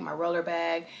bag, my roller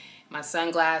bag, my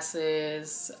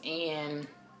sunglasses, and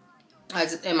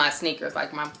my sneakers,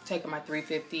 like taking my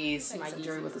 350s, my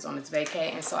jewelry with us on its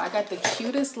vacay. And so I got the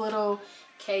cutest little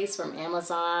case from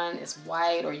Amazon. It's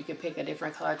white, or you can pick a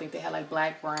different color. I think they had like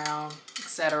black, brown,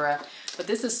 etc. But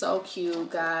this is so cute,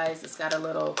 guys. It's got a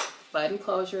little button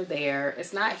closure there.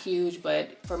 It's not huge,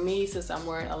 but for me, since I'm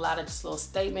wearing a lot of just little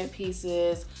statement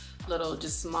pieces, little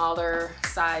just smaller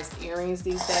sized earrings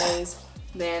these days,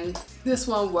 then this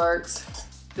one works.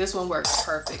 This one works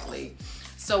perfectly.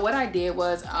 So what I did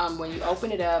was, when you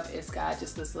open it up, it's got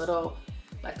just this little,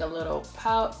 like a little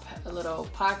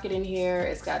pocket in here.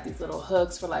 It's got these little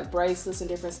hooks for like bracelets and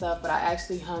different stuff, but I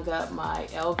actually hung up my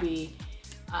LV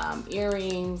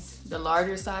earrings, the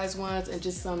larger size ones, and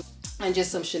just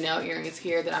some Chanel earrings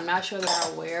here that I'm not sure that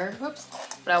I'll wear. Whoops.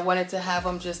 But I wanted to have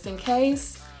them just in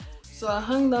case. So I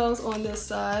hung those on this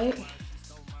side.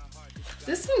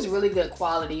 This seems really good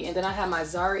quality. And then I have my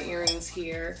Zara earrings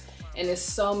here. And there's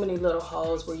so many little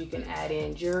holes where you can add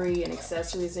in jewelry and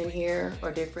accessories in here,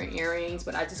 or different earrings.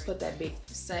 But I just put that big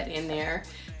set in there.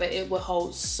 But it will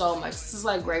hold so much. This is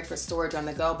like great for storage on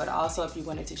the go, but also if you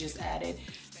wanted to just add it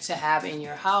to have in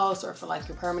your house, or for like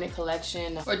your permanent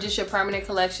collection, or just your permanent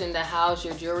collection to house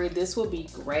your jewelry, this will be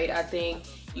great. I think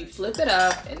you flip it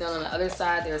up, and then on the other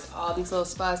side there's all these little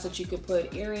spots that you can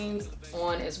put earrings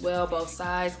on as well, both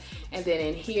sides. And then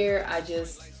in here I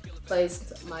just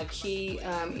placed my key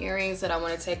earrings that I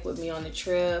want to take with me on the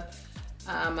trip,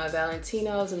 my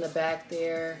Valentinos in the back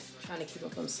there, trying to keep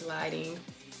them from sliding.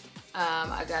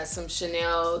 I got some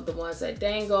Chanel, the ones that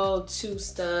dangle, 2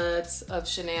 studs of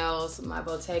Chanel's, my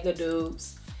Bottega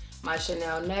dupes, my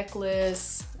Chanel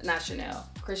necklace, not Chanel,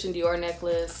 Christian Dior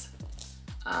necklace.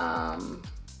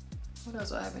 What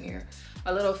else do I have in here?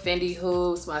 My little Fendi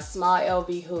hoops, my small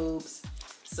LV hoops,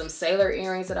 some sailor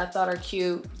earrings that I thought are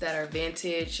cute, that are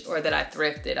vintage, or that I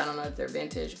thrifted. I don't know if they're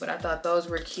vintage, but I thought those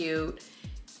were cute.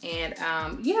 And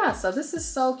yeah, so this is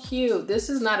so cute.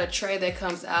 This is not a tray that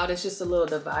comes out, it's just a little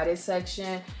divided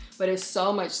section, but it's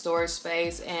so much storage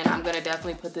space, and I'm gonna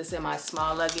definitely put this in my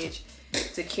small luggage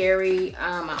to carry.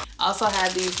 I also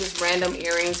have these just random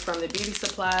earrings from the beauty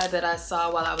supply that I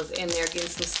saw while I was in there getting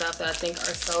some stuff that I think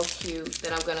are so cute,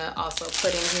 that I'm gonna also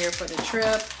put in here for the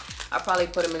trip. I'll probably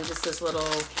put them in just this little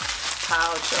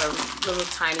pouch or little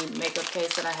tiny makeup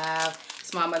case that I have.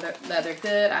 Small leather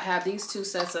good. I have these 2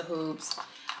 sets of hoops.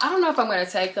 I don't know if I'm gonna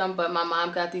take them, but my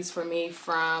mom got these for me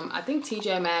from, I think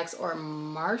TJ Maxx or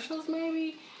Marshalls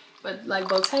maybe. But like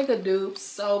Bottega dupes,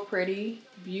 so pretty,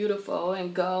 beautiful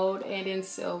in gold and in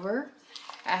silver.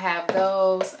 I have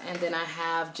those, and then I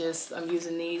have just, I'm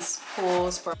using these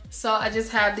pulls for, so I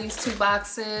just have these 2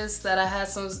 boxes that I had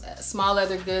some small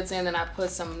leather goods in, and I put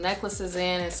some necklaces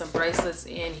in and some bracelets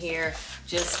in here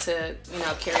just to, you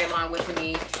know, carry along with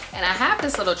me. And I have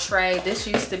this little tray. This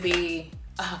used to be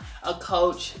a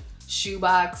Coach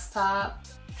shoebox top,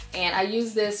 and I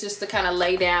use this just to kind of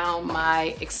lay down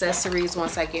my accessories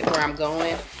once I get where I'm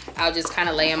going. I'll just kind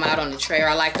of lay them out on the tray, or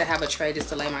I like to have a tray just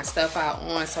to lay my stuff out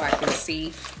on so I can see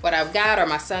what I've got, or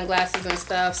my sunglasses and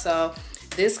stuff. So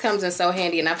this comes in so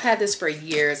handy, and I've had this for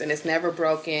years and it's never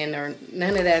broken or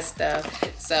none of that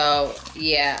stuff. So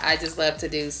yeah, I just love to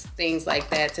do things like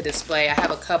that to display. I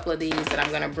have a couple of these that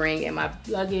I'm gonna bring in my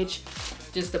luggage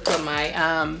just to put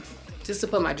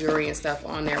my jewelry and stuff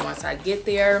on there once I get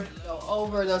there. Go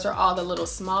over, those are all the little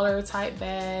smaller type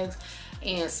bags.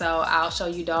 And so I'll show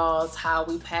you dolls how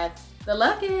we pack the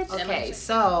luggage. Okay,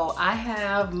 so I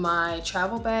have my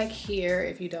travel bag here,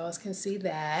 if you dolls can see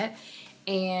that.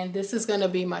 And this is gonna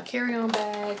be my carry-on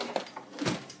bag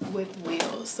with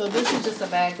wheels. So this is just a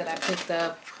bag that I picked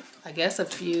up, I guess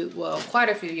quite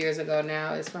a few years ago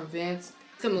now. It's from Vince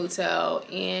Camuto,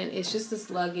 and it's just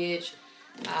this luggage,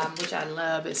 which I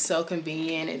love. It's so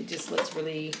convenient. It just looks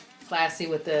really classy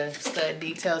with the stud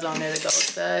details on there, the gold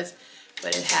studs.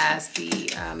 But it has the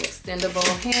extendable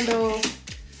handle,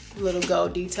 little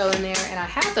gold detail in there. And I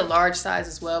have the large size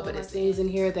as well, but it's things in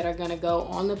here that are gonna go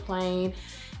on the plane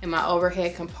in my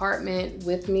overhead compartment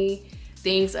with me.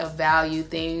 Things of value,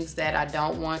 things that I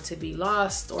don't want to be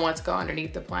lost or want to go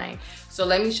underneath the plane. So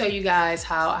let me show you guys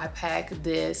how I pack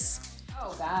this.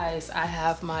 Oh guys, I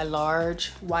have my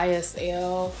large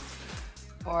YSL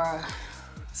or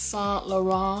Saint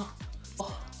Laurent.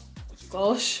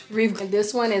 Gosh, and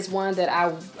this one is one that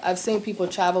I've seen people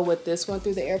travel with this one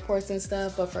through the airports and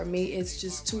stuff, but for me it's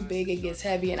just too big. It gets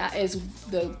heavy, and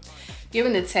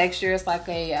given the texture, it's like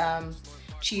a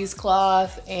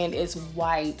cheesecloth, and it's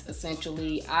white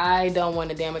essentially. I don't want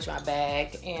to damage my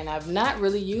bag, and I've not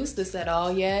really used this at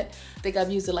all yet. I think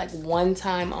I've used it like one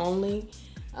time only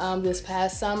this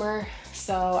past summer.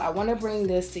 So I want to bring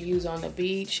this to use on the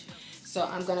beach. So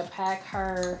I'm gonna pack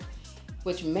her,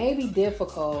 which may be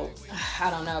difficult, I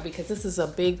don't know, because this is a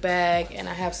big bag and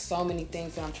I have so many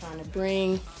things that I'm trying to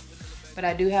bring. But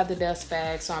I do have the dust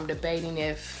bag, so I'm debating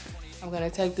if I'm gonna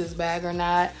take this bag or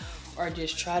not, or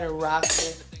just try to rock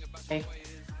with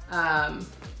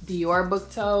Dior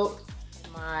book tote.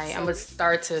 I'm gonna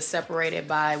start to separate it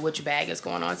by which bag is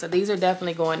going on. So these are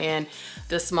definitely going in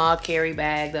the small carry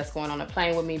bag that's going on a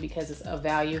plane with me because it's of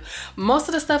value. Most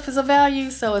of the stuff is of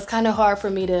value, so it's kind of hard for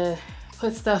me to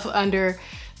put stuff under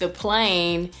the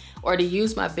plane or to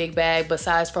use my big bag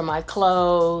besides for my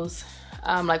clothes,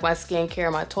 like my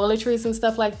skincare, my toiletries and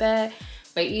stuff like that.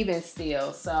 But even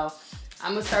still, so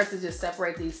I'm gonna start to just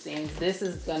separate these things. This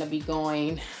is gonna be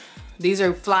going, these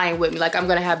are flying with me. Like I'm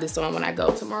gonna have this on when I go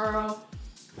tomorrow.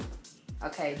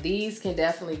 Okay, these can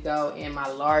definitely go in my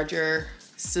larger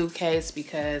suitcase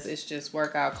because it's just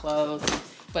workout clothes.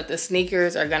 But the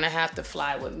sneakers are gonna have to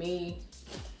fly with me.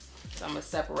 So I'm gonna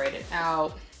separate it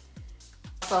out.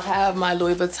 I also have my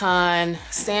Louis Vuitton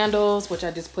sandals, which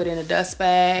I just put in a dust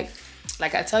bag.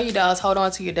 Like I tell you dolls, hold on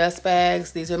to your dust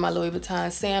bags. These are my Louis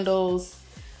Vuitton sandals.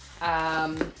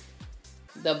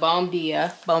 The Bom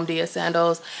Dia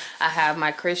sandals. I have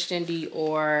my Christian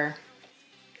Dior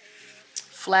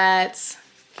flats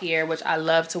here, which I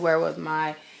love to wear with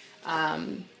my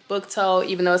book tote.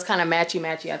 Even though it's kind of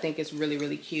matchy-matchy, I think it's really,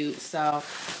 really cute. So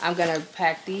I'm gonna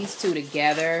pack these two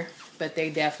together, but they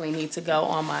definitely need to go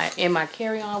on in my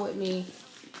carry-on with me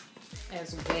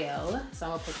as well. So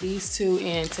I'm gonna put these two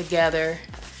in together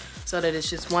so that it's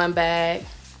just one bag,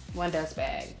 one dust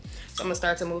bag. So I'm gonna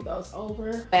start to move those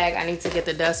over. Bag, I need to get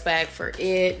the dust bag for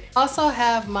it. Also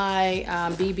have my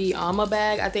BB Alma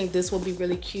bag. I think this will be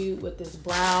really cute with this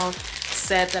brown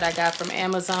set that I got from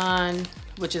Amazon,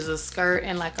 which is a skirt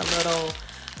and like a little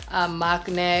mock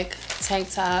neck tank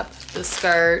top. The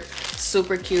skirt,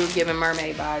 super cute, giving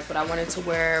mermaid vibes, but I wanted to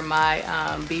wear my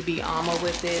BB Alma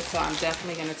with it, so I'm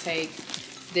definitely gonna take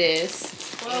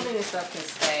this. Clothing and stuff can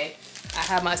stay. I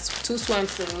have my two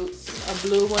swimsuits, a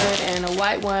blue one and a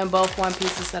white one, both one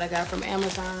pieces that I got from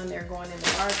Amazon. They're going in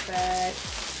the large bag.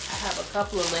 I have a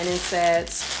couple of linen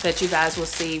sets that you guys will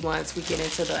see once we get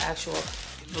into the actual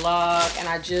vlog.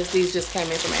 And these just came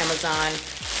in from Amazon.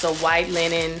 It's a white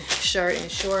linen shirt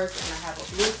and shorts, and I have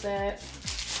a blue set.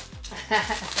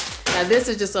 Now this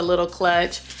is just a little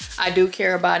clutch. I do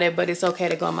care about it, but it's okay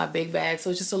to go in my big bag. So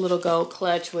it's just a little gold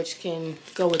clutch, which can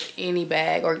go with any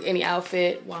bag or any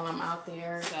outfit while I'm out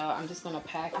there. So I'm just gonna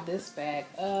pack this bag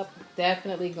up.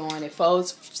 Definitely going, it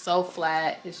folds so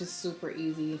flat. It's just super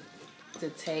easy to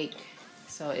take.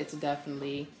 So it's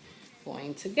definitely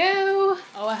going to go.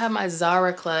 Oh, I have my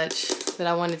Zara clutch that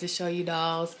I wanted to show you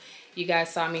dolls. You guys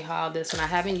saw me haul this one. I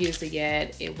haven't used it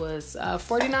yet. It was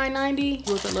 $49.90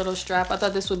 with a little strap. I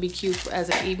thought this would be cute as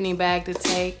an evening bag to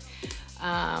take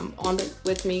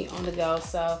with me on the go.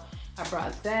 So I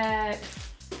brought that.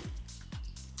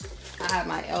 I have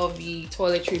my LV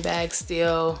toiletry bag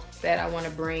still that I want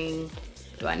to bring.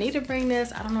 Do I need to bring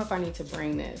this? I don't know if I need to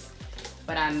bring this,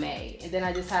 but I may. And then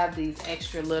I just have these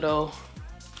extra little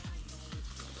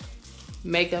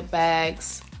makeup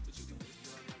bags.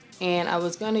 And I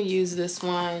was gonna use this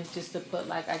one just to put,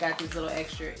 like, I got these little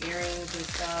extra earrings and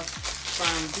stuff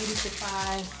from Beauty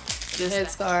Supply.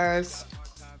 Just headscarves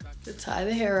to tie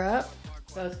the hair up.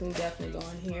 Those can definitely go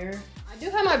in here. I do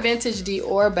have my vintage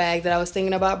Dior bag that I was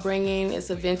thinking about bringing.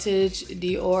 It's a vintage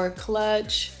Dior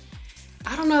clutch.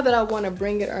 I don't know that I wanna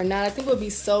bring it or not. I think it would be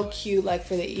so cute, like,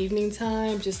 for the evening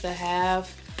time just to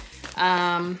have.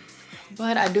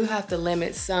 But I do have to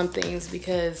limit some things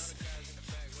because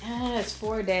it's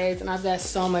 4 days and I've got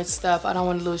so much stuff. I don't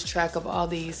want to lose track of all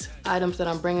these items that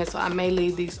I'm bringing, so I may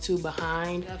leave these two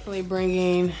behind. Definitely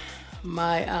bringing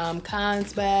my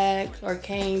Cons bag or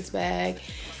Cane's bag.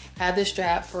 Have the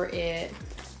strap for it.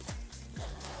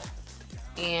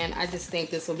 And I just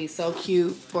think this will be so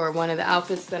cute for one of the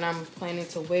outfits that I'm planning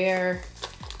to wear.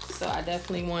 So I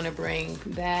definitely want to bring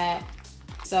that.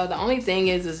 So the only thing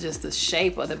is just the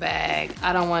shape of the bag.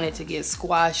 I don't want it to get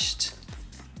squished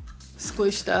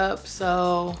up.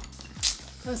 So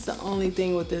that's the only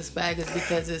thing with this bag, is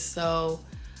because it's so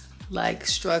like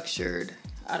structured.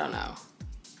 I don't know.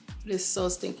 It's so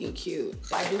stinking cute.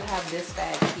 I do have this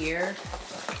bag here.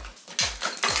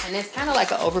 And it's kind of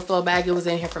like an overflow bag. It was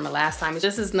in here from the last time.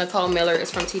 This is Nicole Miller. It's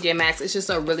from TJ Maxx. It's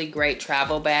just a really great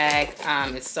travel bag.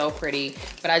 It's so pretty.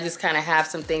 But I just kind of have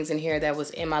some things in here that was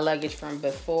in my luggage from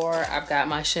before. I've got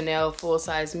my Chanel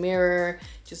full-size mirror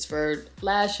just for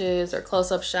lashes or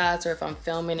close-up shots, or if I'm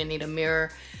filming and need a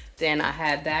mirror, then I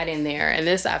had that in there. And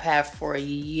this I've had for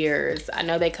years. I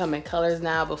know they come in colors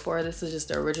now. Before, this is just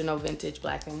the original vintage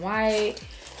black and white.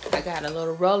 I got a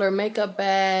little roller makeup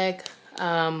bag.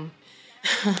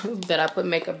 That I put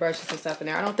makeup brushes and stuff in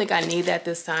there. I don't think I need that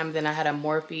this time. Then I had a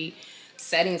Morphe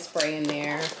setting spray in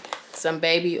there, some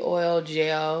baby oil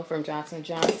gel from Johnson &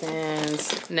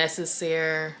 Johnson's,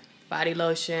 Necessaire body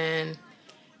lotion.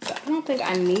 So I don't think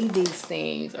I need these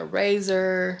things. A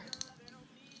razor,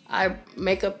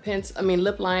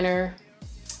 lip liner.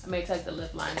 I may take the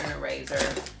lip liner and a razor.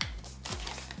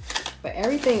 But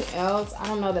everything else, I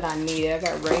don't know that I need it. I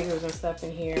got razors and stuff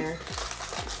in here.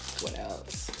 What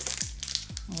else?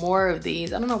 More of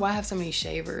these. I don't know why I have so many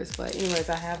shavers, but anyways,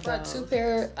 I have those.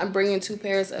 I'm bringing 2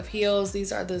 pairs of heels.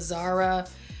 These are the Zara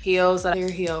heels, clear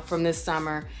heel from this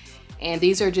summer. And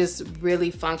these are just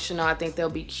really functional. I think they'll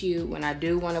be cute when I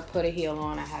do want to put a heel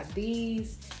on. I have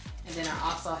these. And then I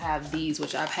also have these,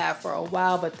 which I've had for a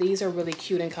while, but these are really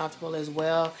cute and comfortable as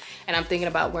well. And I'm thinking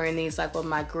about wearing these like with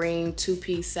my green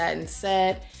 2-piece satin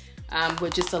set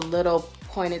with just a little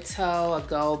pointed toe, a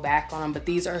gold back on them. But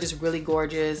these are just really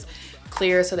gorgeous.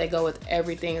 Clear, so they go with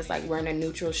everything. It's like wearing a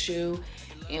neutral shoe,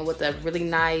 and with a really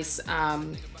nice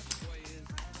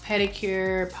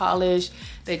pedicure polish,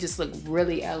 they just look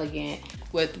really elegant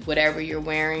with whatever you're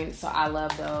wearing. So I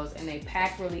love those, and they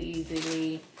pack really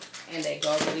easily and they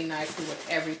go really nicely with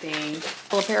everything.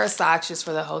 A pair of socks just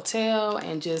for the hotel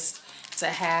and just to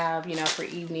have, you know, for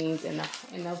evenings in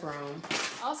the room.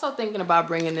 Also thinking about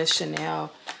bringing this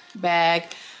Chanel bag,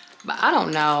 but I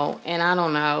don't know, and I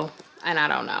don't know. And I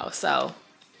don't know, so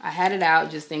I had it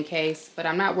out just in case, but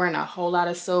I'm not wearing a whole lot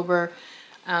of silver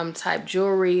type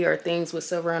jewelry or things with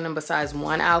silver on them besides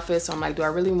one outfit. So I'm like, do I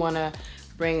really want to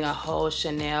bring a whole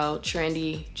Chanel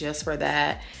trendy just for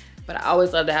that? But I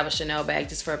always love to have a Chanel bag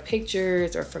just for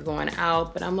pictures or for going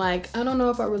out. But I'm like, I don't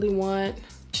know if I really want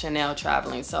Chanel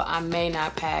traveling, so I may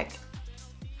not pack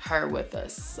her with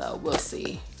us, so we'll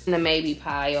see. In the maybe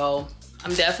pile,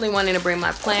 I'm definitely wanting to bring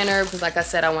my planner because, like I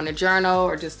said, I want to journal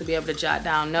or just to be able to jot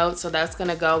down notes. So that's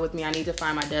going to go with me. I need to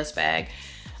find my dust bag,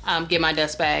 get my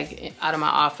dust bag out of my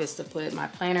office to put my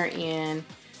planner in.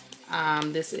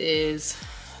 This is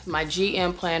my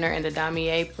GM planner in the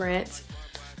Damier print.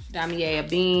 Damier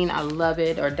Ebene, I love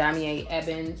it, or Damier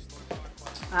Ebene.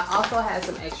 I also had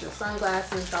some extra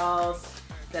sunglasses dolls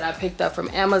that I picked up from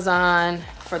Amazon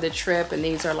for the trip. And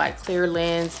these are like clear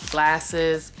lens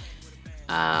glasses.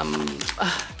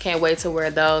 Can't wait to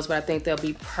wear those, but I think they'll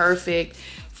be perfect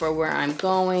for where I'm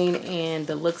going and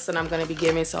the looks that I'm gonna be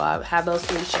giving. So I have those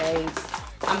 3 shades.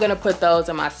 I'm gonna put those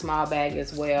in my small bag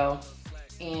as well.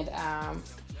 And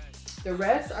the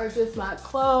rest are just my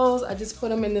clothes. I just put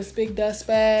them in this big dust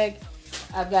bag.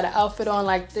 I've got an outfit on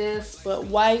like this, but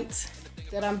white,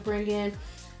 that I'm bringing.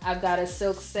 I've got a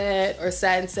silk set or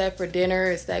satin set for dinner.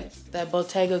 It's that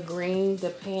Bottega green, the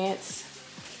pants.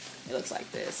 It looks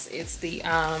like this. It's the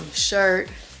shirt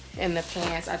and the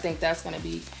pants. I think that's gonna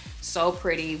be so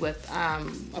pretty with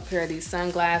a pair of these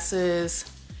sunglasses.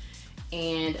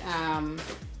 And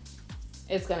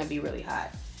it's gonna be really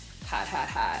hot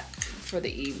for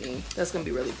the evening. That's gonna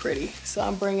be really pretty. So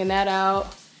I'm bringing that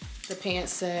out. The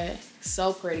pants set,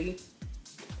 so pretty.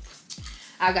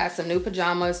 I got some new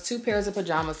pajamas, 2 pairs of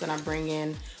pajamas that I'm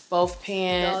bringing, both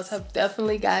pants. You guys have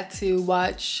definitely got to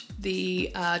watch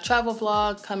the travel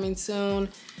vlog coming soon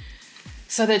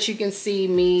so that you can see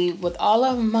me with all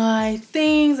of my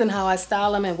things and how I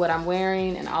style them and what I'm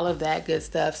wearing and all of that good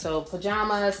stuff. So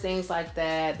pajamas, things like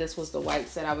that. This was the white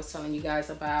set I was telling you guys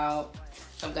about.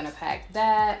 So I'm gonna pack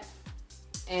that.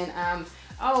 And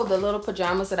oh, the little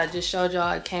pajamas that I just showed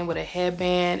y'all, it came with a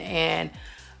headband and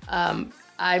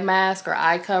eye mask or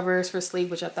eye covers for sleep,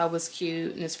 which I thought was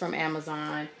cute, and it's from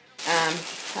Amazon.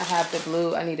 I have the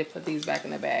blue, I need to put these back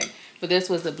in the bag, but this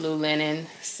was the blue linen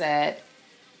set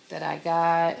that I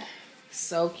got.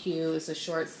 So cute. It's a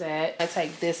short set. I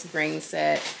take this green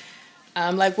set,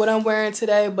 like what I'm wearing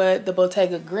today, but the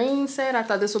Bottega green set, I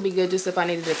thought this would be good just if I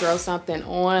needed to throw something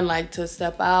on, like to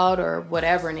step out or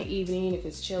whatever in the evening if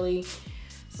it's chilly.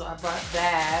 So I brought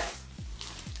that.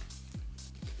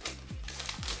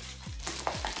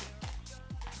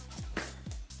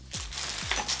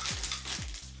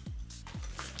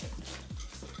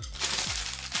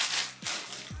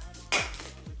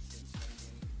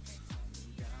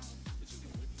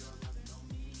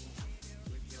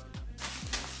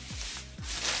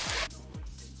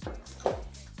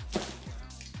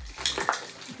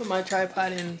 Put my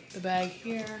tripod in the bag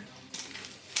here.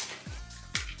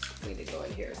 I need to go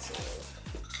in here too.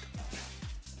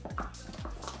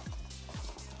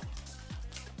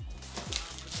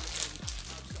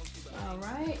 All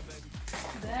right,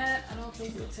 that, I don't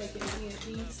think we're taking any of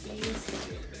these.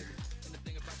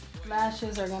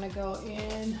 Lashes are gonna go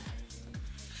in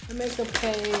the makeup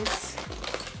case.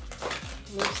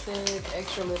 Lipstick,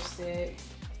 extra lipstick.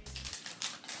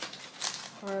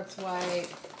 Earth white.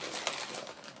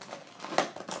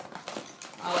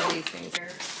 All of these things are.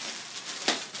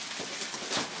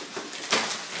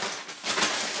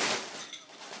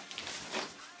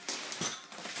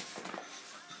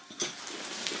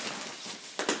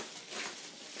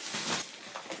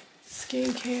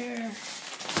 Skincare.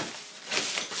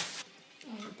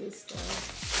 All of this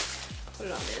stuff. Put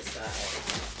it on this side.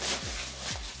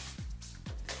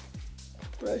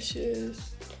 Brushes.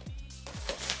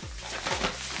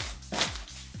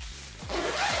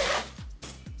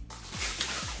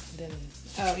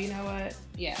 Oh, you know what?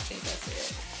 Yeah, I think that's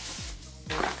it.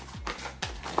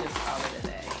 I just call it a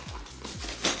day.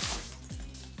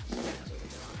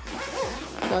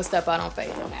 Don't step out on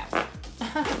faith on that one.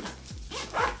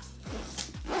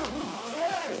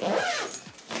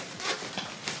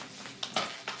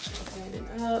 Standing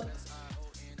up.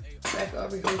 Back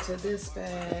over here to this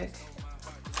bag.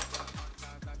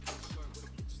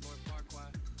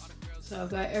 So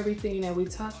I've got everything that we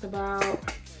talked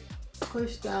about.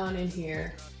 Push down in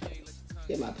here.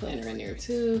 Get my planner in there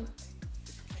too.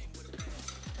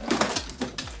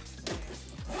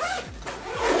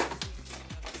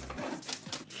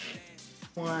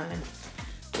 One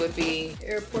would be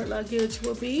airport luggage,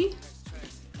 will be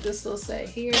this little set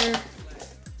here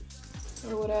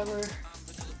or whatever.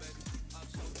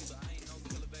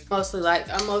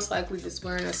 I'm most likely just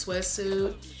wearing a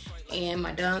sweatsuit and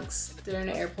my dunks during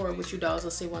the airport, which you guys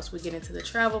will see once we get into the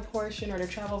travel portion or the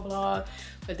travel vlog.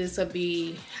 But this will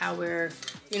be how we're,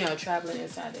 you know, traveling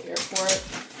inside the airport.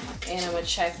 And I'm gonna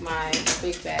check my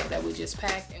big bag that we just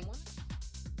packed.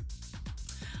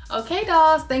 Okay,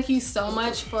 dolls, thank you so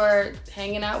much for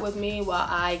hanging out with me while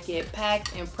I get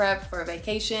packed and prepped for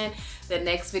vacation. The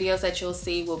next videos that you'll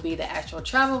see will be the actual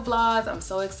travel vlogs. I'm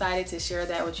so excited to share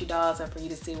that with you dolls and for you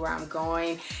to see where I'm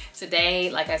going. Today,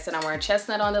 like I said, I'm wearing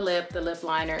chestnut on the lip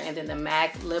liner, and then the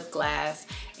MAC lip gloss.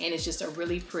 And it's just a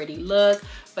really pretty look.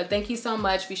 But thank you so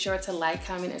much. Be sure to like,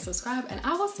 comment, and subscribe. And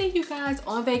I will see you guys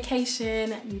on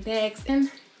vacation next.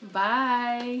 And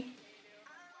bye.